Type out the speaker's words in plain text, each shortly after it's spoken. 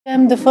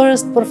I'm the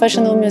first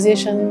professional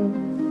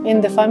musician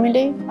in the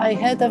family. I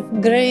had a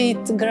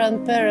great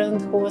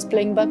grandparent who was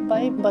playing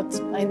bagpipe, but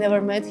I never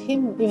met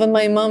him. Even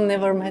my mom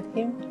never met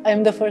him.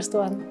 I'm the first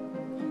one.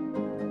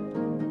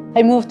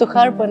 I moved to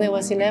harp when I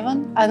was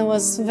 11 and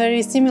was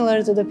very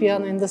similar to the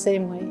piano in the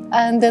same way.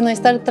 And then I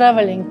started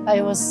traveling.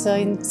 I was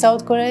in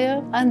South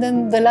Korea and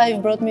then the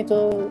life brought me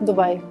to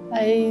Dubai.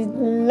 I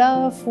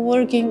love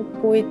working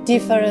with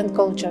different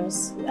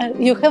cultures.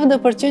 You have the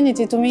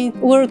opportunity to meet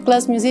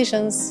world-class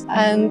musicians,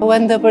 and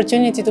when the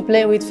opportunity to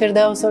play with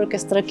Firdaus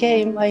Orchestra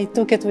came, I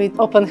took it with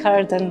open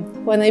heart.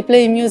 And when I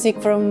play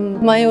music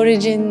from my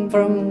origin,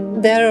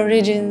 from their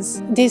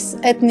origins, these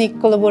ethnic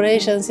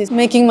collaborations is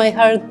making my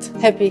heart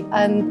happy.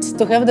 And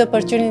to have the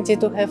opportunity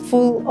to have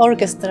full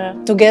orchestra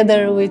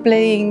together with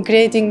playing,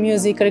 creating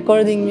music,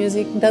 recording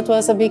music, that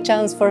was a big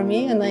chance for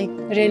me, and I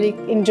really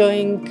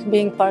enjoying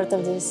being part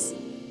of this.